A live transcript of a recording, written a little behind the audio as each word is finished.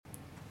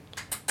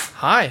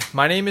Hi,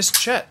 my name is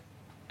Chet,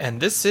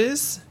 and this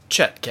is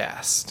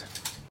Chetcast.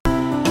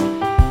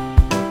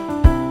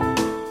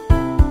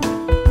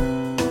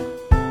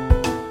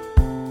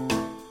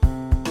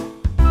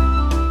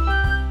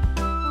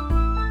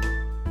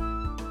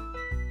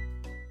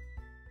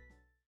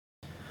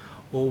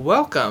 Well,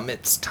 welcome.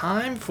 It's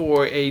time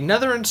for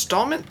another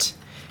installment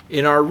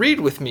in our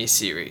Read With Me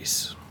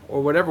series,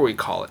 or whatever we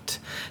call it.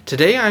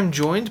 Today I'm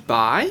joined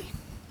by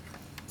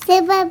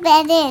Super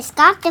Benedict,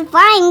 Scott the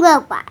Flying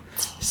Robot.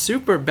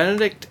 Super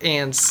Benedict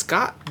and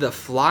Scott the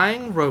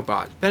Flying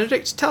Robot.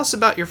 Benedict, tell us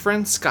about your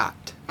friend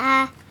Scott.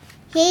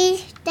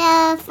 He's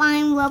the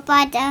flying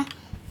robot that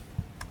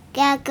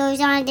goes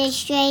on the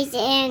streets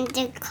and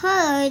the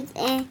curves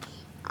and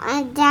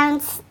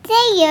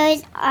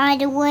downstairs on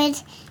the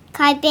wood,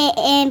 carpet,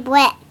 and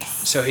bricks.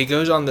 So he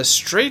goes on the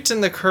straights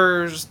and the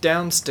curves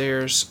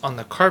downstairs on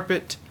the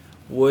carpet,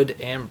 wood,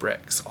 and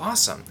bricks.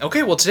 Awesome.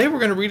 Okay, well today we're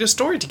going to read a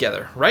story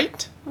together,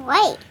 right?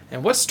 Right.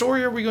 And what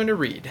story are we going to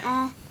read?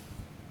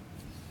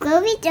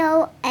 Groovy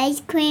Joe,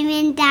 Ice Cream,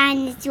 and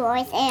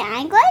Dinosaurs, and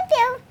I'm going to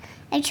build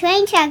a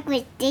train track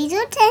with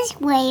Diesel Test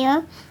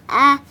Wheel,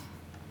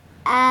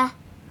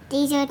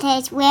 Diesel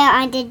Test Wheel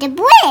under the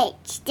bridge,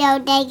 so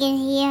they can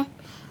hear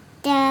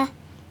the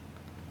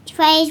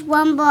trains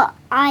rumble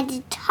on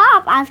the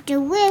top of the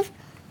roof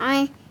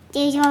on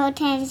Diesel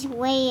Test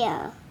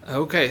Wheel.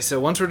 Okay, so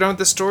once we're done with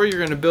the story, you're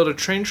going to build a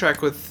train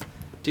track with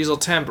Diesel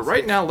 10. But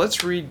right now,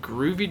 let's read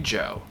Groovy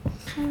Joe.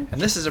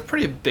 And this is a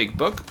pretty big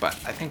book, but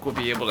I think we'll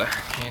be able to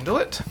handle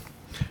it.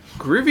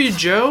 Groovy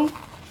Joe,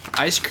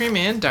 Ice Cream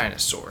and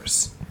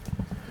Dinosaurs.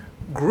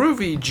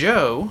 Groovy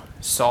Joe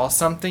saw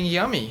something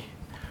yummy.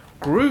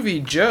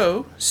 Groovy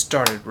Joe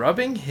started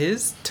rubbing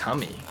his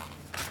tummy.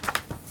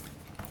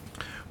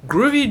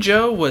 Groovy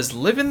Joe was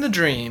living the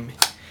dream.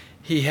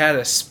 He had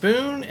a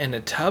spoon and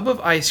a tub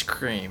of ice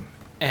cream,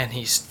 and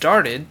he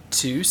started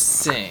to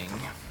sing.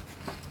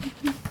 Do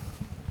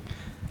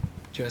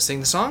you want to sing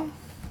the song?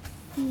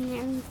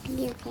 No,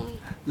 you can.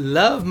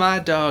 Love my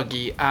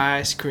doggy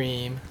ice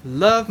cream.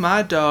 Love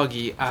my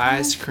doggy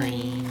ice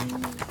cream.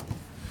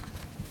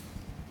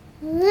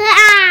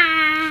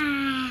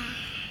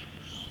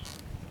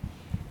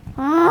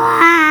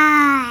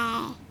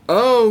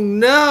 Oh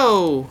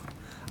no!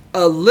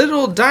 A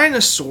little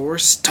dinosaur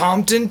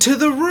stomped into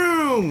the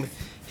room.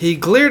 He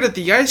glared at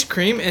the ice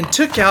cream and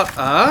took out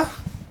a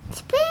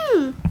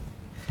Spoon.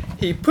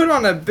 He put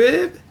on a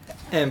bib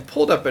and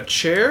pulled up a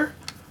chair.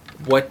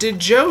 What did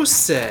Joe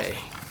say?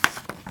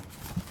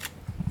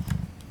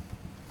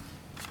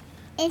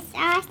 It's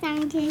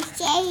awesome to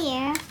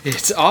share.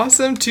 It's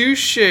awesome to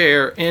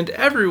share, and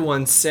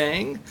everyone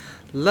sang,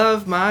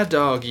 Love my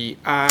doggy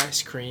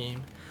ice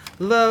cream.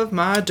 Love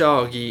my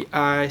doggy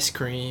ice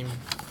cream.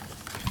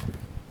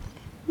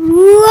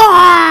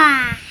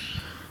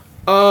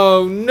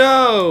 Oh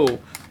no!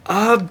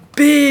 A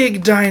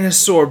big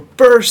dinosaur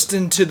burst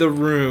into the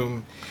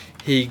room.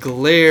 He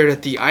glared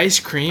at the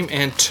ice cream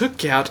and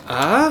took out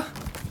a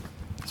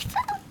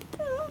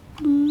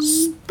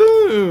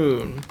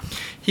spoon.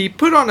 He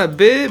put on a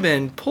bib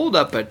and pulled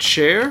up a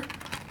chair.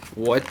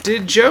 What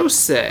did Joe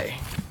say?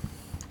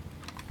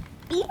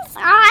 It's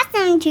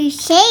awesome to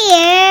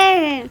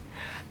share.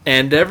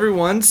 And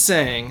everyone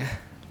sang,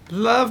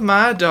 Love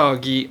my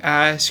doggy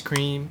ice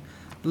cream.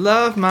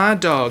 Love my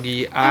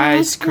doggy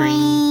ice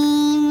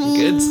cream.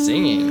 Good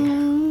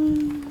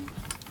singing.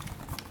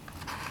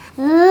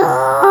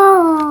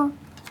 Oh.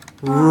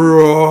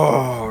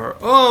 Roar!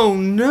 Oh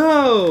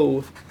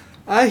no!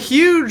 A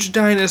huge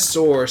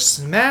dinosaur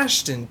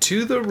smashed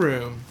into the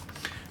room.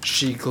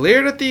 She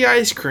glared at the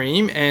ice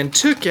cream and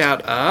took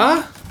out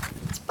a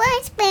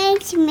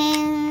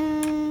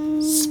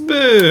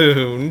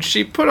spoon.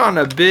 She put on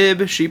a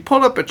bib. She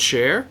pulled up a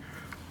chair.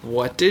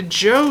 What did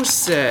Joe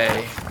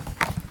say?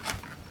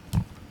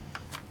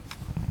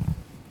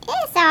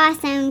 It's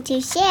awesome to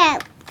share.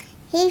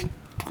 He's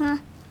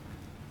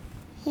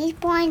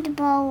pouring the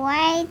bowl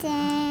right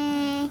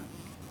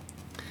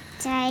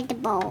inside the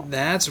bowl.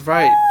 That's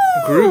right.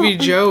 Groovy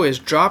Joe is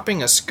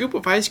dropping a scoop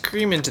of ice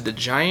cream into the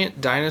giant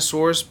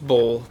dinosaur's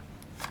bowl.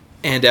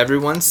 And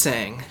everyone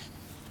sang.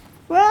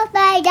 Love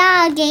my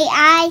doggy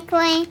ice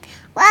cream.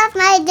 Love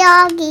my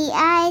doggy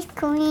ice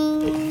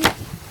cream.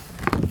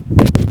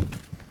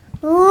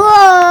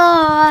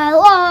 Roar,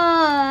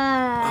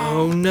 roar.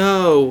 Oh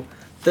no!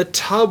 The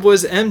tub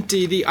was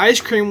empty. The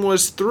ice cream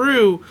was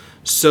through.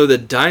 So the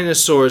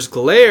dinosaurs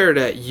glared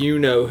at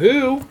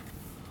you-know-who.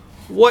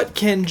 What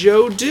can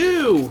Joe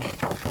do?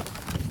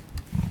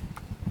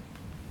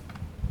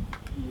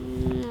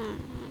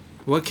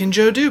 What can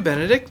Joe do,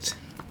 Benedict?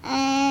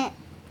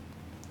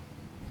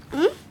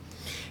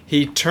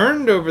 He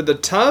turned over the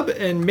tub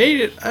and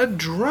made it a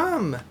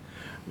drum.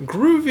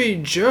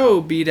 Groovy Joe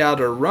beat out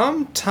a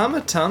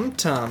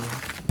rum-tum-a-tum-tum.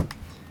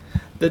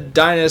 The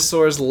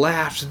dinosaurs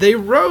laughed. They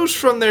rose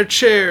from their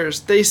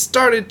chairs. They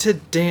started to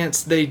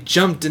dance. They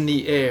jumped in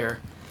the air.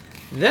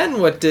 Then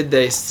what did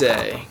they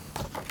say?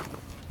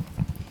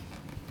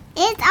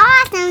 It's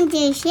awesome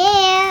to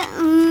share.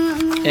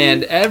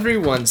 And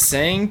everyone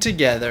sang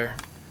together.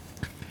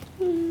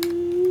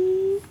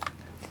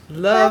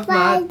 Love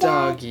my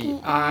doggy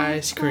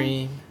ice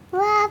cream.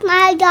 Love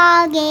my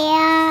doggy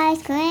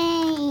ice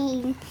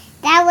cream.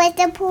 That was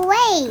the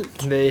parade.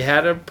 They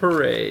had a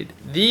parade.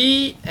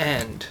 The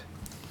end.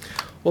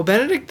 Well,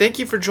 Benedict, thank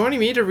you for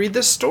joining me to read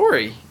this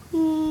story.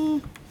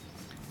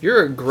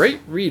 You're a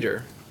great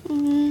reader.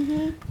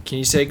 Can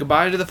you say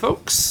goodbye to the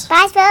folks?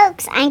 Bye,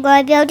 folks. I'm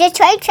going to build a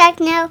train track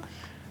now.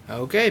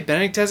 Okay,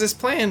 Benedict has his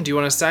plan. Do you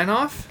want to sign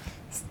off?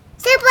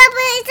 Super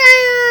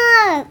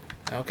sign off.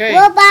 Okay.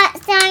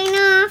 Robot sign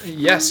off.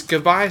 Yes,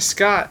 goodbye,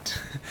 Scott.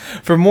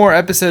 For more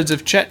episodes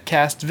of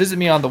Chetcast, visit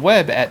me on the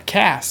web at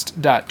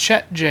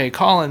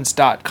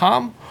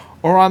cast.chetjcollins.com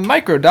or on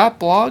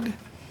micro.blog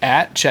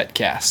at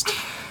Chetcast.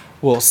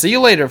 We'll see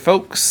you later,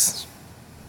 folks.